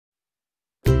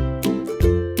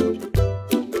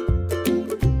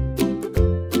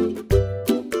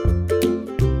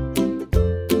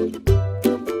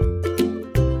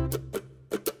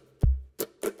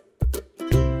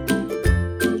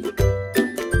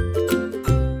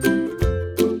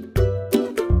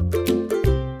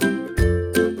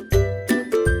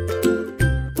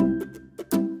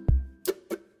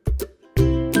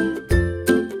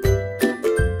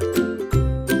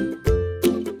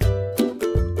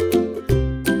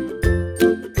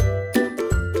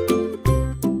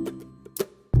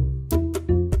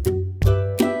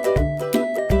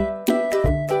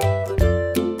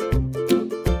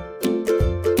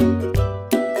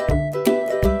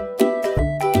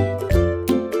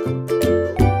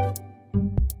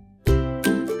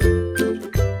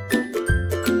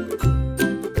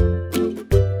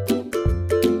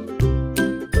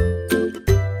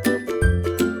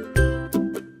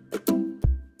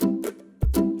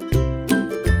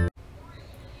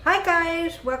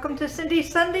guys, welcome to Cindy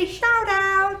Sunday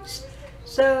Shoutouts.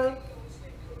 So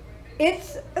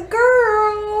it's a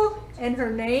girl and her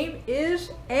name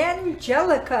is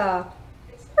Angelica.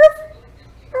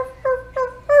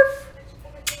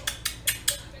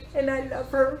 And I love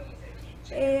her.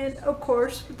 And of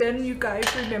course, then you guys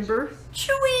remember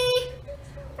Chewy.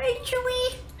 Hey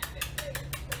Chewy.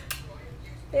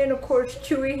 And of course,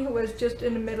 Chewy was just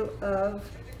in the middle of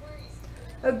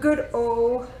a good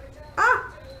old,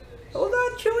 hold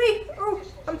on Chewy. Oh,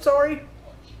 I'm sorry.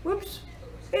 Whoops.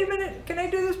 Wait a minute, can I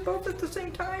do this both at the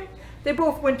same time? They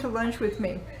both went to lunch with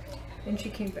me. And she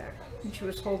came back and she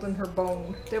was holding her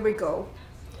bone. There we go.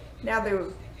 Now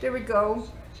there we go.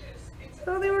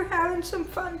 So they were having some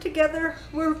fun together.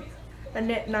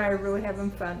 Annette and I are really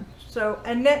having fun. So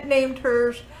Annette named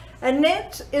hers.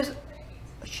 Annette is,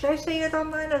 should I say it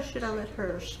online or should I let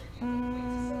hers?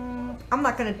 I'm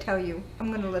not going to tell you. I'm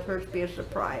going to let hers be a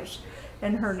surprise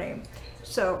and her name.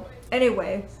 So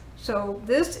anyway, so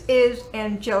this is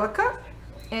Angelica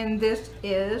and this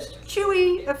is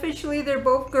Chewy. Officially, they're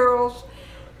both girls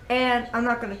and I'm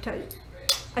not going to tell you.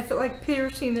 I feel like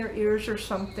piercing their ears or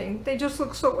something. They just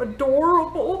look so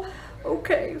adorable.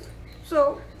 Okay,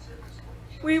 so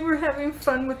we were having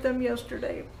fun with them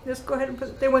yesterday. Let's go ahead and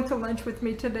they went to lunch with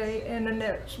me today and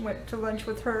Annette went to lunch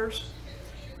with hers.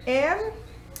 And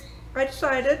I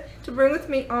decided to bring with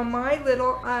me on my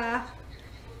little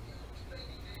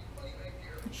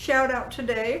shout out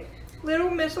today, little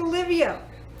Miss Olivia.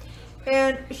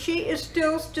 And she is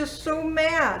still just so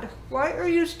mad. Why are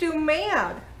you still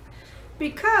mad?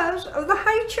 Because of the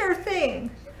high chair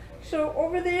thing. So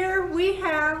over there we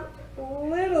have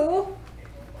little,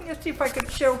 let's see if I could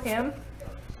show him.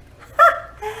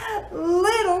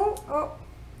 Oh,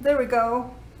 there we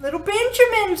go. Little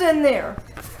Benjamin's in there.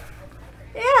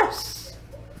 Yes,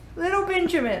 little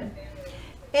Benjamin.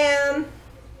 And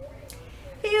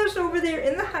he is over there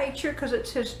in the high chair because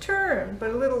it's his turn.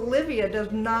 But little Olivia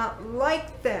does not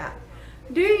like that.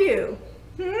 Do you?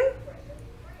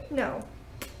 No.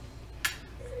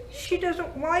 She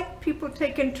doesn't like people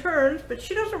taking turns, but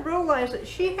she doesn't realize that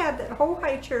she had that whole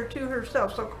high chair to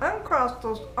herself. So uncross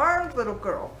those arms, little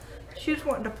girl. She's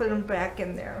wanting to put them back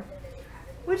in there.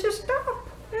 Would you stop?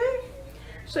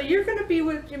 So you're gonna be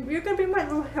my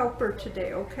little helper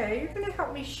today, okay? You're gonna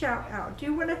help me shout out. Do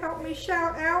you want to help me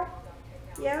shout out?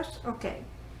 Yes? Okay.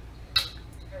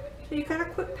 So you gotta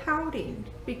quit pouting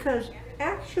because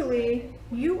actually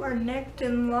you are next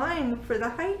in line for the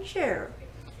high chair.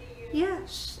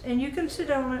 Yes, and you can sit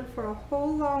on it for a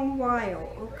whole long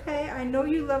while, okay? I know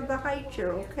you love the high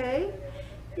chair, okay?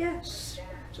 Yes.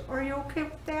 So are you okay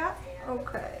with that?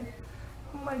 Okay.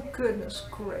 Oh my goodness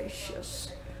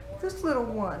gracious. This little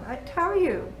one, I tell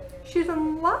you, she's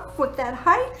in love with that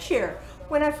high chair.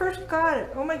 When I first got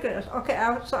it, oh my goodness. Okay, I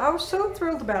was so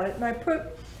thrilled about it, and I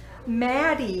put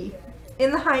Maddie in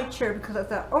the high chair because I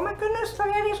thought, oh my goodness,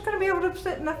 Maddie's going to be able to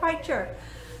sit in the high chair.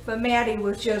 But Maddie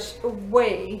was just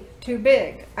way too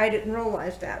big. I didn't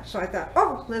realize that. So I thought,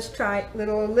 oh, let's try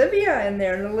little Olivia in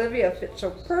there. And Olivia fits so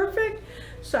perfect.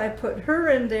 So I put her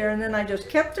in there and then I just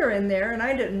kept her in there and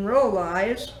I didn't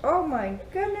realize, oh my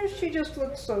goodness, she just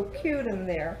looked so cute in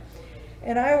there.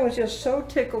 And I was just so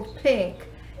tickled pink.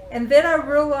 And then I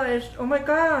realized, oh my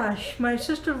gosh, my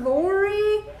sister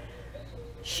Lori,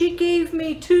 she gave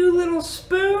me 2 little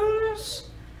spoons.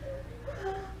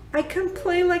 I can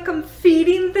play like I'm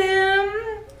feeding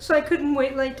them, so I couldn't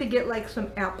wait to get like some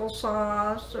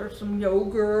applesauce or some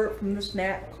yogurt from the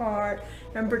snack cart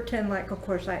and pretend like, of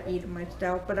course, I eat it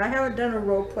myself, but I haven't done a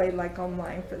role play like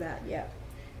online for that yet.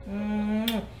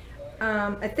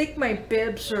 I think my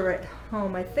bibs are at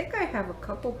home. I think I have a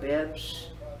couple bibs.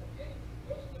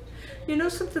 You know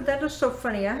something that is so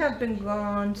funny? I have been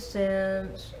gone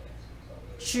since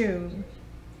June,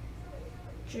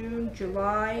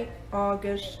 July,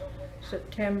 August,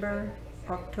 September,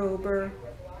 October.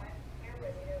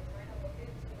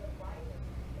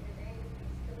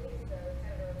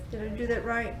 Did I do that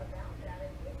right?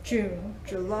 June,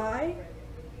 July,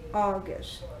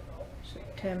 August,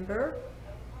 September,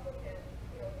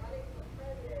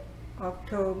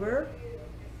 October,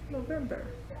 November.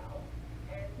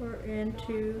 We're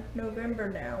into November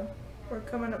now. We're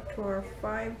coming up to our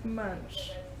 5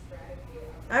 months.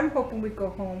 I'm hoping we go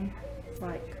home,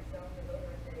 like,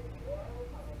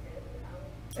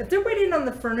 if they're waiting on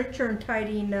the furniture and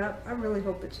tidying up, I really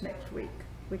hope it's next week,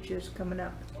 which is coming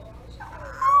up.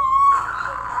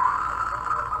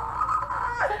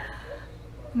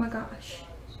 Oh my gosh.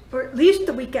 Or at least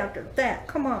the week after that.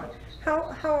 Come on.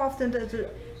 How often does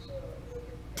it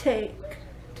take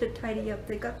to tidy up?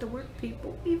 They got to work,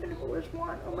 people, even if it was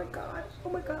one. Oh my God. Oh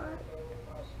my God.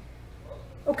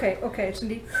 Okay, okay,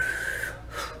 Cindy.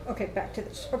 Okay, back to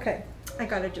this. Okay, I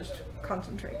gotta just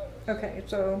concentrate. Okay,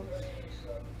 so,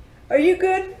 are you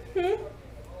good?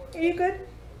 Are you good?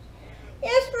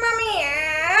 Yes, Mommy,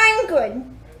 I'm good.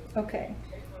 Okay.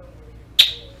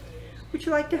 Would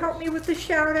you like to help me with the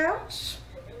shout-outs?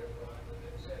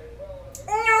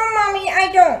 No, Mommy,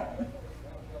 I don't.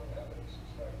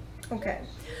 Okay.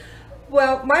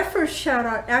 Well, my first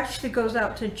shout-out actually goes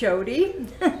out to Jody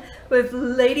with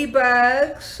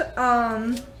Ladybugs,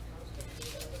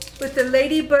 with the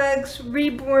Ladybugs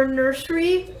Reborn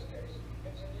Nursery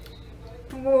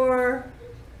for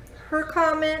her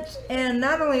comments, and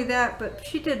not only that, but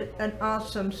she did an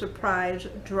awesome surprise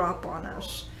drop on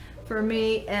us for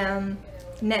me and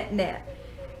Net.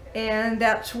 And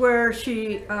that's where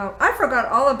she, I forgot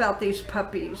all about these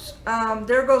puppies.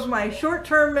 There goes my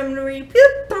short-term memory.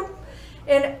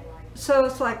 And so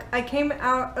it's like I came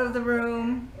out of the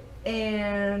room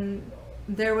and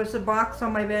there was a box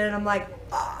on my bed and I'm like,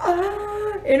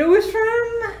 ah, and it was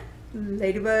from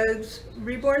Ladybugs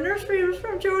Reborn Nursery. It was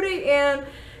from Jody, and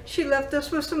she left us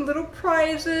with some little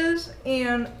prizes,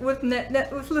 and with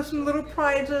Net with some little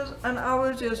prizes, and I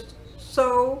was just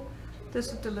so,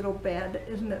 this is the little bed,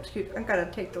 isn't that cute? I gotta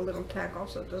take the little tag off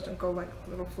so it doesn't go like a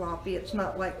little floppy. It's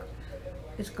not like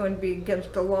it's going to be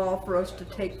against the law for us to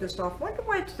take this off. I wonder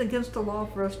why it's against the law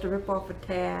for us to rip off a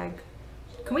tag.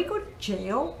 Can we go to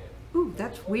jail? Ooh,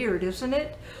 that's weird, isn't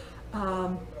it?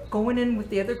 Going in with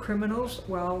the other criminals.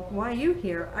 Well, why are you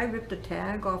here? I ripped a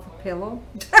tag off a pillow.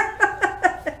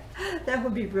 That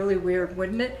would be really weird,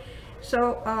 wouldn't it?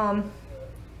 So, oh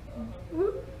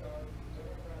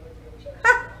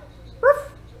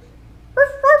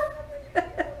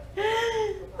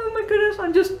my goodness,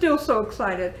 I'm just still so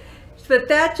excited. But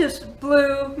that just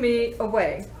blew me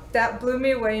away. That blew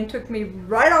me away and took me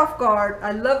right off guard.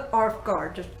 I love off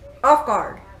guard, just off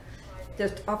guard.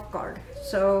 Just off guard.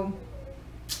 So,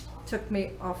 took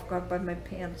me off guard by my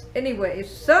pants. Anyway,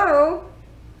 so,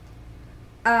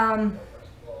 I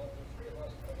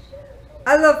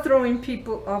love throwing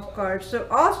people off guard. So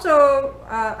also,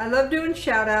 I love doing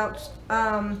shout outs.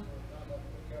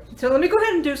 So let me go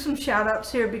ahead and do some shout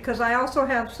outs here because I also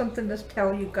have something to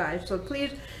tell you guys. So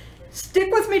please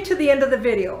stick with me to the end of the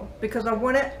video because I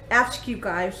want to ask you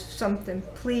guys something,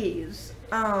 please.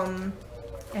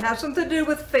 It has something to do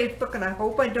with Facebook, and I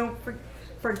hope I don't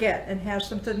forget. It has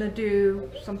something to do,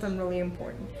 something really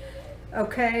important.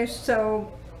 Okay,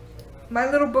 so my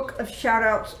little book of shout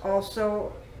outs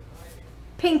also.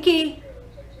 Pinky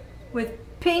with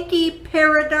Pinky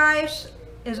Paradise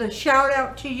is a shout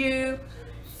out to you.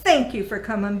 Thank you for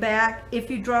coming back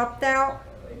if you dropped out,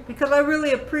 because I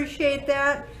really appreciate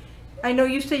that. I know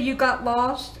you say you got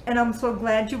lost, and I'm so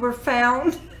glad you were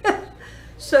found.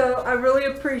 So I really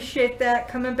appreciate that,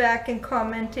 coming back and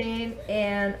commenting,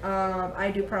 and I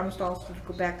do promise also to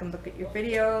go back and look at your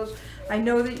videos. I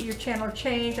know that your channel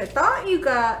changed. I thought you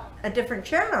got a different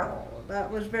channel.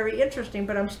 That was very interesting,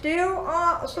 but I'm still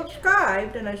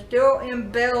subscribed, and I still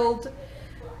am the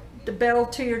bell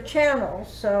to your channel,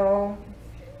 so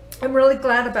I'm really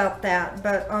glad about that.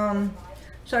 But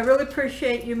so I really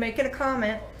appreciate you making a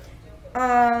comment.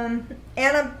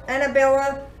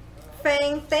 Annabella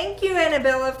Fang, thank you,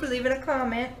 Annabella, for leaving a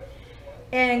comment.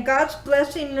 And God's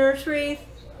Blessing Nursery,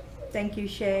 thank you,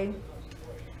 Shay.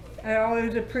 I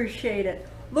always appreciate it.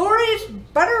 Lori's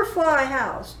Butterfly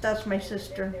House, that's my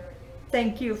sister.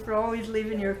 Thank you for always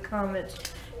leaving your comments.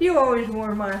 You always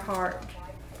warm my heart.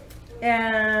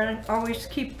 And always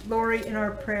keep Lori in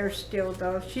our prayers still,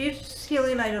 though. She's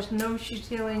healing. I just know she's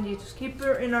healing. You just keep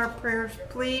her in our prayers,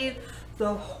 please.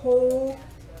 The whole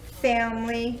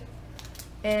family.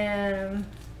 And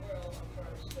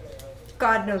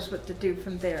God knows what to do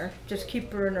from there. Just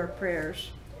keep her in our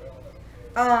prayers.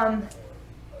 I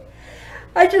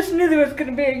just knew there was going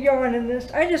to be a yawn in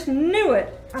this. I just knew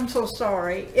it. I'm so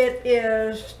sorry. It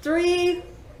is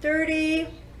 3:30.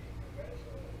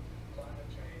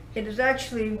 It is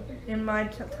actually, in my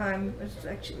time, it's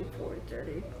actually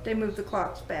 4:30. They moved the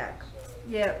clocks back.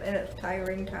 Yep, and it's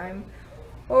tiring time.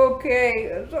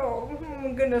 Okay, so, oh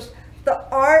my goodness. The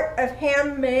art of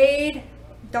handmade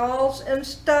dolls and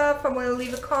stuff. I'm going to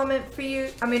leave a comment for you.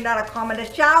 I mean, not a comment,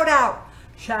 a shout out.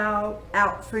 Shout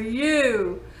out for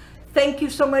you. Thank you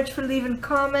so much for leaving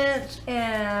comments,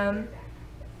 and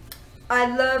I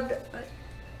loved,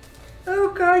 oh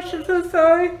gosh, I'm so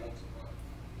sorry.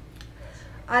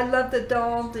 I love the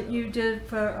doll that you did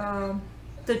for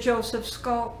the Joseph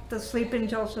sculpt, the sleeping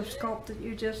Joseph sculpt that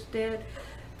you just did.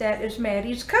 That is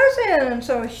Maddie's cousin,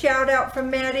 so a shout out from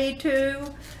Maddie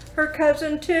to her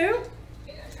cousin too.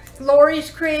 Lori's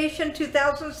Creation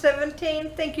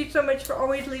 2017, thank you so much for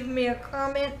always leaving me a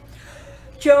comment.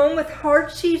 Joan with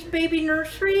Heartsease Baby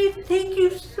Nursery, thank you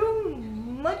so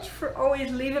much for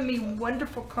always leaving me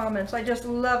wonderful comments. I just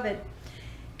love it.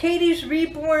 Katie's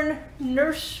Reborn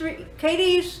Nursery,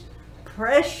 Katie's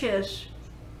Precious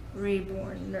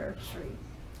Reborn Nursery.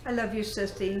 I love you,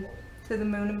 sissy. To the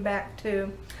moon and back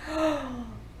too.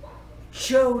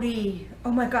 Jody,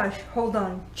 oh my gosh, hold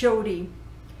on. Jody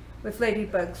with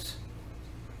Ladybugs.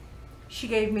 She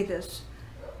gave me this.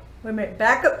 Wait a minute,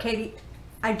 back up, Katie.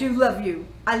 I do love you.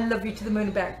 I love you to the moon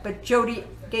and back. But Jody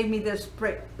gave me this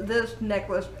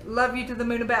necklace. Love you to the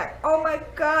moon and back. Oh my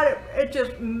God, it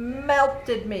just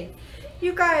melted me.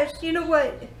 You guys, you know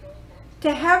what?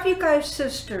 To have you guys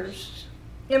sisters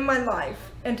in my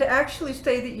life and to actually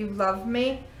say that you love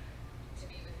me,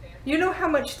 you know how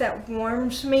much that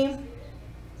warms me?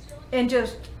 And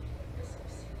just,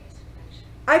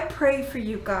 I pray for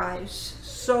you guys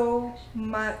so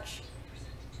much,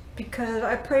 because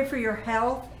I pray for your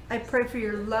health, I pray for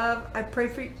your love, I pray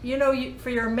for, you know, for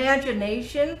your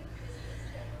imagination.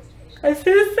 I'm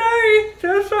so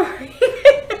sorry.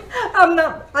 I'm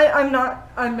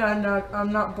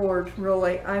not bored,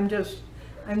 really. I'm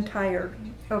tired,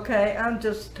 okay? I'm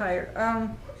just tired.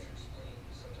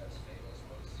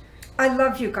 I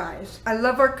love you guys. I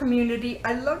love our community.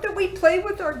 I love that we play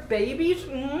with our babies.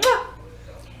 Mwah!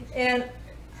 And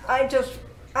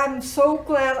I'm so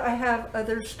glad I have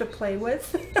others to play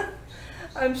with.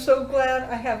 I'm so glad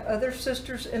I have other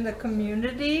sisters in the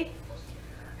community.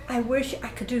 I wish I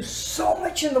could do so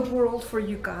much in the world for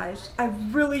you guys. I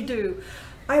really do.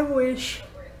 I wish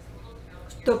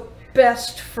the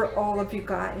best for all of you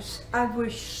guys. I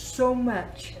wish so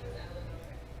much.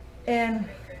 And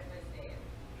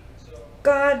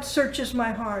God searches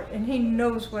my heart, and He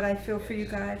knows what I feel for you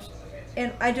guys.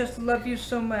 And I just love you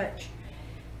so much.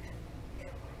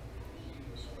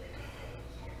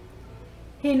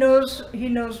 He knows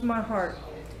my heart.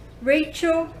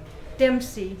 Rachel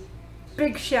Dempsey,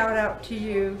 big shout out to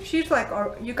you. She's like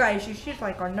our, you guys, she's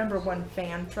like our #1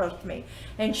 fan, trust me.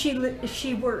 And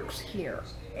she works here.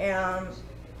 And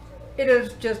it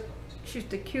is just, she's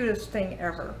the cutest thing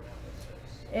ever.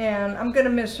 And I'm gonna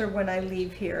miss her when I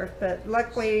leave here, but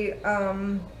luckily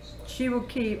she will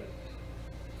keep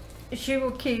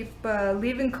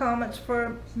leaving comments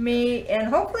for me, and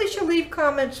hopefully she'll leave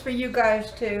comments for you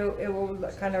guys too. It will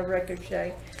kind of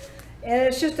ricochet, and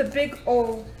it's just a big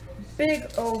old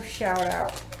shout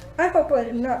out. I hope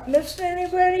I'm not missing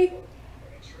anybody.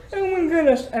 Oh my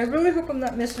goodness, I really hope I'm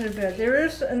not missing anybody. There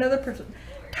is another person,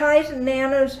 Ty's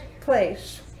Nana's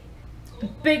Place.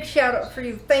 Big shout out for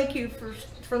you. Thank you for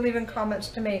leaving comments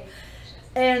to me.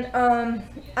 And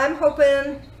I'm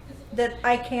hoping that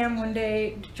I can one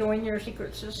day join your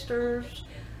Secret Sisters.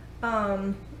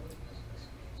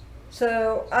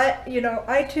 So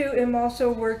I too am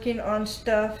also working on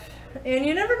stuff, and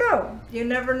you never know. You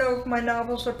never know if my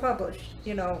novels are published.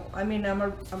 You know, I mean, I'm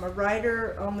a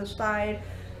writer on the side.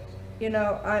 You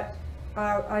know,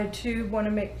 I too want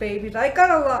to make babies. I got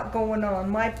a lot going on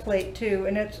my plate too,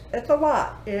 and it's a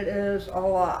lot. It is a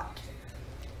lot.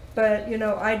 But you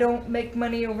know, I don't make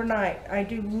money overnight. I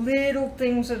do little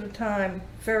things at a time,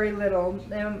 very little.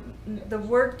 And the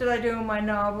work that I do in my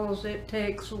novels, it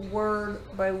takes word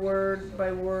by word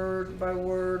by word by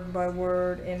word by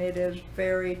word, and it is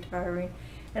very tiring.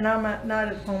 And I'm not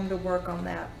at home to work on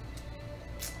that.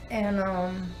 And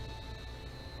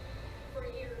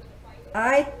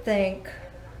I think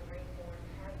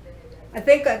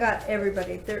I got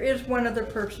everybody. There is one other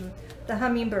person, the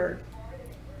hummingbird.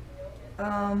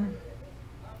 Oh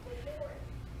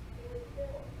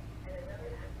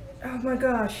my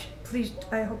gosh, please,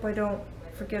 I hope I don't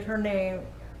forget her name.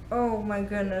 Oh my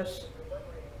goodness.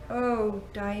 Oh,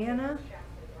 Diana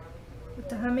with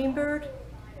the hummingbird?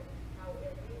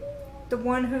 The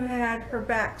one who had her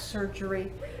back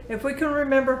surgery. If we can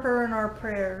remember her in our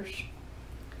prayers.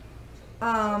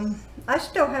 I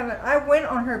still haven't, I went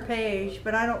on her page,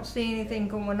 but I don't see anything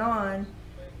going on.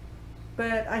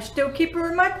 But I still keep her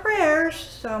in my prayers,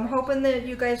 so I'm hoping that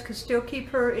you guys could still keep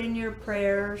her in your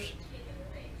prayers.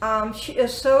 She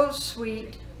is so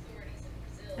sweet,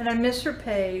 and I miss her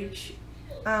page.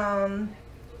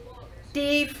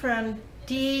 D from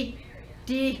D,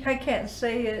 I can't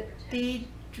say it,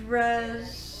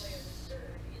 Deidre's.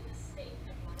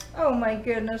 Oh my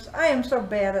goodness, I am so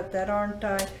bad at that, aren't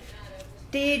I?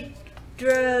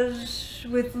 Deidre's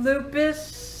with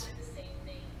lupus.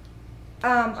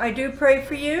 I do pray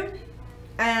for you,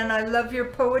 and I love your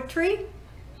poetry,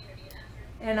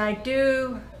 and I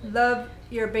do love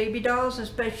your baby dolls,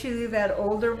 especially that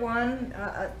older one.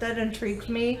 That intrigues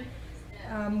me.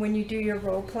 when you do your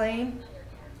role playing.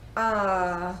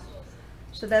 So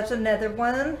that's another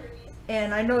one.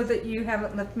 And I know that you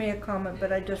haven't left me a comment,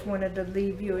 but I just wanted to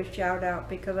leave you a shout out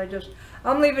because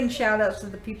I'm leaving shout outs to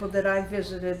the people that I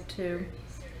visited too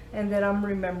and that I'm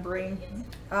remembering.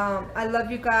 I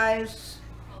love you guys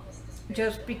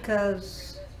just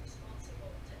because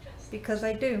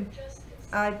I do.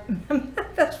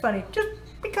 That's funny. Just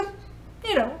because,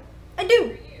 you know, I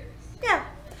do. Yeah.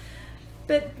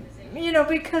 But, you know,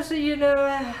 because, you know,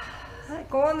 I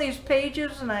go on these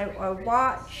pages and I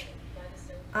watch.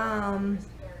 I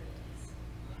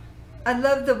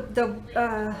love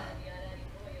the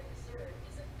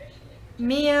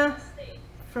Mia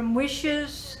from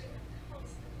Wishes.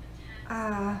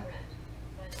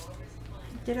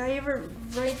 Did I ever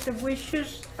write the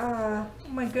Wishes? Oh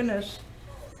my goodness.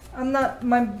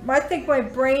 I think my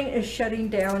brain is shutting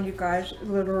down, you guys.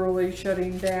 Literally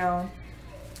shutting down.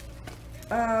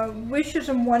 Wishes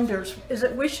and Wonders. Is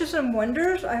it Wishes and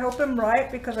Wonders? I hope I'm right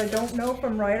because I don't know if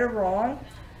I'm right or wrong.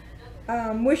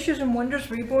 Wishes and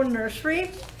Wonders Reborn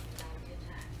Nursery.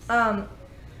 I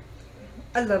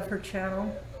love her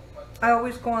channel. I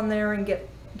always go on there and get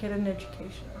an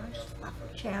education. I just love her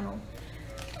channel.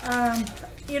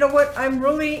 You know what? I'm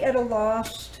really at a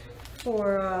loss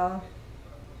for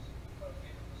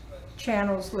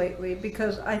channels lately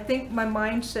because I think my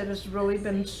mindset has really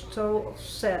been so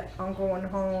set on going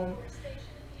home,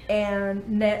 and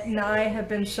Net and I have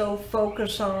been so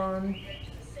focused on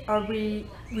we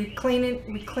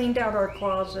cleaned out our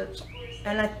closets,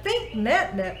 and I think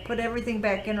Net put everything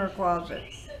back in her closet.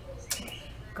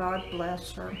 God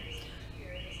bless her.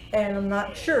 And I'm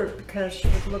not sure because she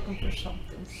was looking for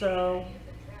something, so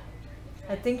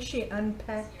I think she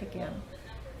unpacked again.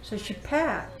 So she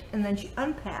packed and then she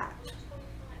unpacked.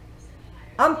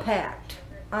 Then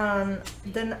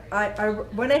I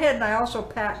went ahead and I also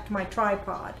packed my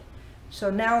tripod. So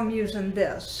now I'm using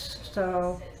this.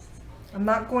 So I'm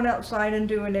not going outside and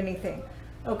doing anything.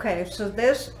 Okay, so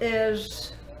this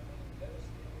is,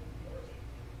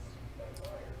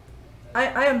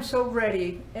 I am so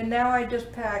ready. And now I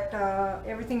just packed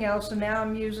everything else, and now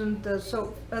I'm using the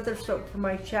other soap for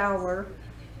my shower.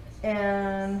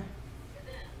 And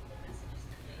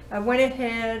I went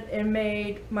ahead and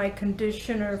made my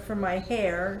conditioner for my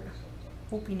hair,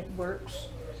 hoping it works.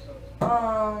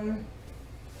 I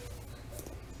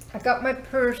got my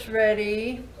purse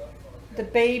ready. The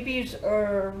babies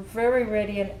are very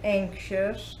ready and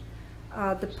anxious.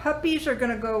 The puppies are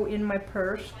going to go in my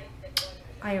purse.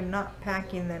 I am not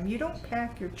packing them. You don't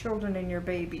pack your children and your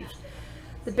babies.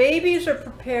 The babies are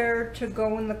prepared to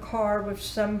go in the car with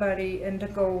somebody and to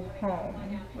go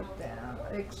home with them,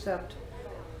 except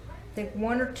I think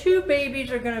 1 or 2 babies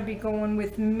are going to be going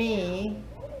with me,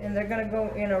 and they're going to go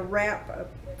in a wrap-up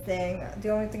thing. The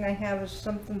only thing I have is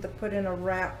something to put in a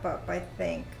wrap-up, I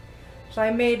think. So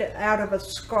I made it out of a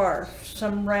scarf,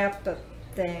 some wrapped-up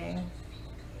thing.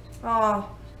 Oh,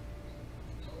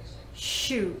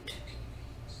 shoot.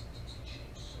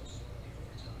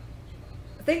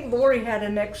 I think Lori had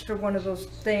an extra one of those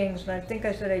things, and I think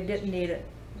I said I didn't need it.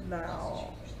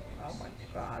 No. Oh my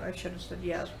God, I should have said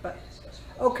yes, but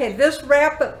okay, this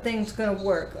wrap-up thing's gonna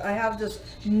work. I have this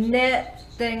net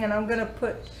thing, and I'm gonna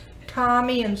put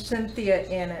Tommy and Cynthia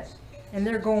in it, and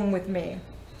they're going with me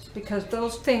because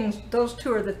those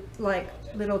two are the like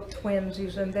little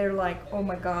twinsies, and they're like, oh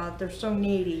my God, they're so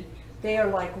needy. They are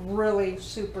like really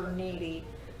super needy.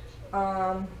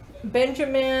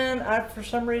 Benjamin, for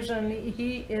some reason,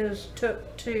 he is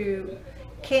took to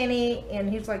Kenny, and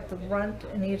he's like the runt,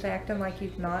 and he's acting like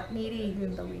he's not needy,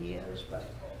 even though he is. But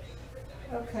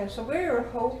okay, so we're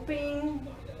hoping.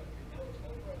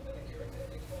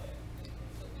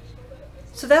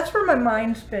 So that's where my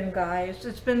mind's been, guys.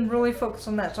 It's been really focused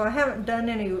on that. So I haven't done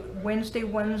any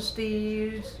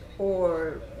Wednesdays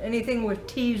or anything with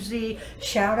TZ.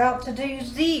 Shout out to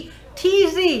TZ.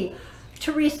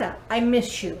 Teresa, I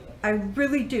miss you. I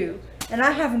really do. And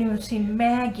I haven't even seen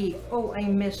Maggie. Oh, I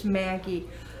miss Maggie.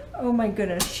 Oh my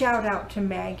goodness. Shout out to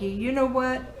Maggie. You know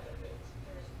what?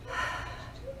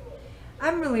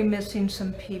 I'm really missing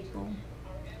some people.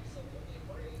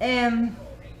 And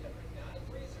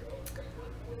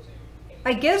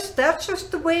I guess that's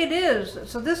just the way it is.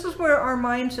 So this is where our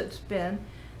mindset's been.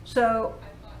 So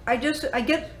I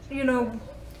get, you know,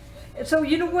 so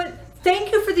you know what?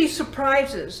 Thank you for these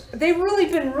surprises. They've really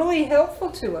been really helpful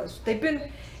to us. They've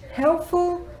been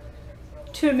helpful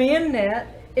to me and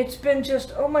Net. It's been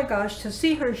just, oh my gosh, to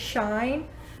see her shine,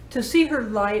 to see her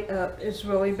light up, it's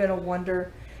really been a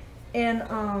wonder. And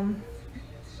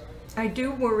I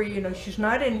do worry, you know, she's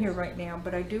not in here right now,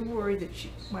 but I do worry that she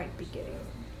might be getting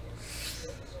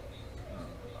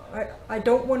I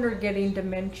don't want her getting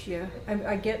dementia.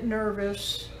 I get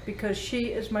nervous because she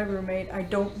is my roommate. I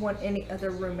don't want any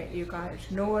other roommate, you guys.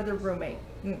 No other roommate.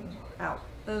 Out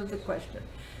of the question.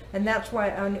 And that's why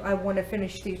I want to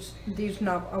finish these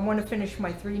novels. I want to finish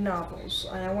my 3 novels.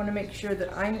 And I want to make sure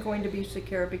that I'm going to be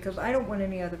secure because I don't want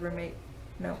any other roommate.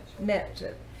 No, that's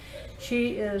it.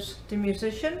 She is the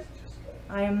musician.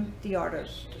 I am the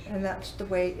artist. And that's the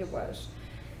way it was.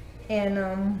 And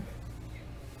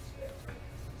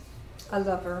I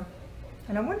love her.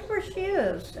 And I wonder where she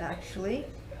is, actually.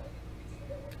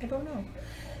 I don't know.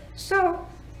 So,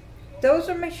 those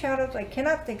are my shout-outs. I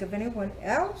cannot think of anyone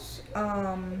else.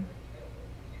 I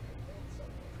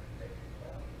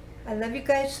love you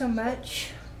guys so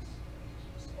much.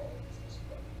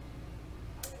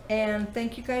 And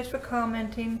thank you guys for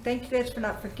commenting. Thank you guys for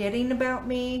not forgetting about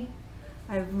me.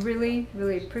 I really,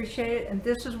 really appreciate it. And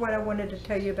this is what I wanted to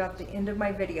tell you about the end of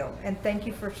my video. And thank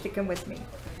you for sticking with me.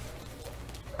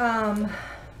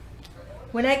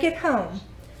 When I get home,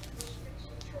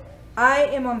 I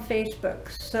am on Facebook.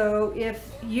 So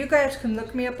if you guys can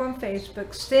look me up on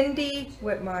Facebook, Cindy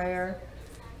Whitmire,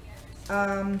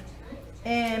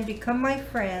 and become my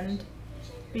friend,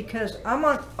 because I'm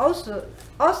on also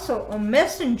on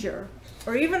Messenger,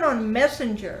 or even on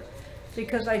Messenger,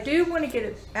 because I do want to get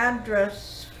an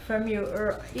address from you,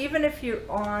 or even if you're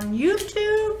on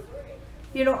YouTube,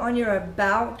 you know, on your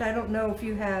about, I don't know if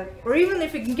you have, or even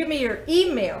if you can give me your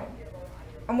email.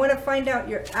 I want to find out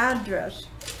your address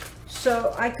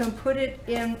so I can put it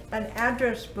in an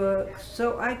address book,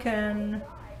 so I can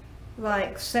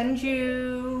like send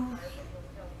you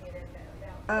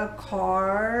a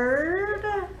card.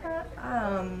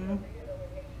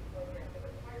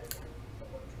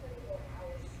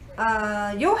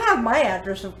 You'll have my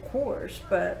address, of course,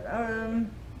 but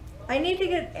I need to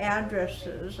get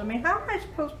addresses. I mean, how am I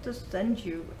supposed to send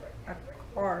you a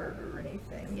card or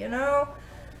anything, you know?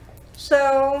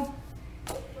 So,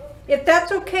 if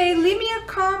that's okay, leave me a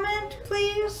comment,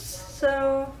 please.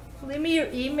 So, leave me your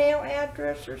email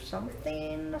address or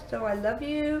something. So, I love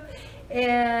you.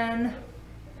 And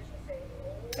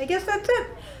I guess that's it.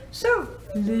 So,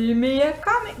 leave me a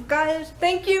comment, guys.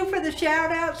 Thank you for the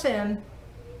shout outs. And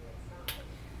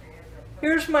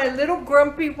here's my little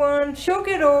grumpy one. She'll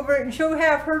get over it and she'll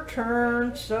have her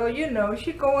turn. So, you know,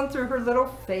 she's going through her little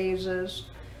phases.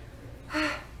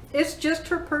 It's just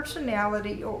her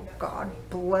personality. Oh, God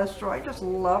bless her. I just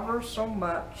love her so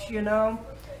much, you know.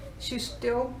 She's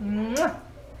still,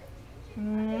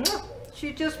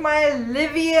 she's just my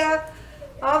Olivia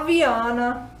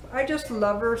Aviana. I just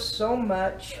love her so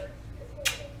much.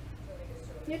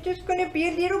 You're just going to be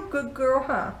a little good girl,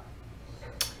 huh?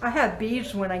 I have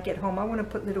beads when I get home. I want to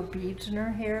put little beads in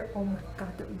her hair. Oh my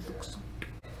God, that would look so good.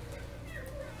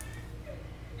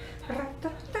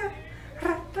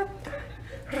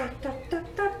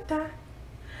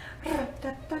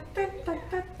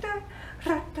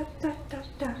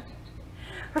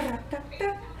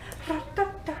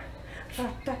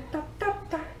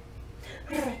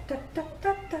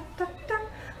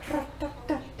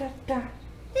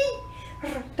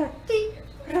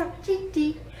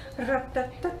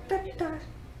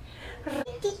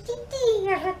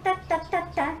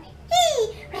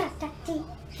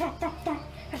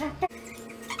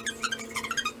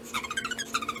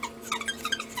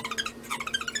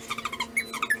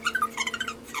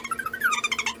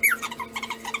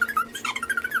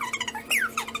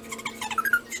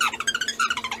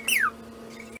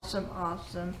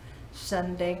 Awesome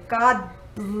Sunday. God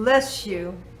bless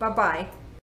you. Bye-bye.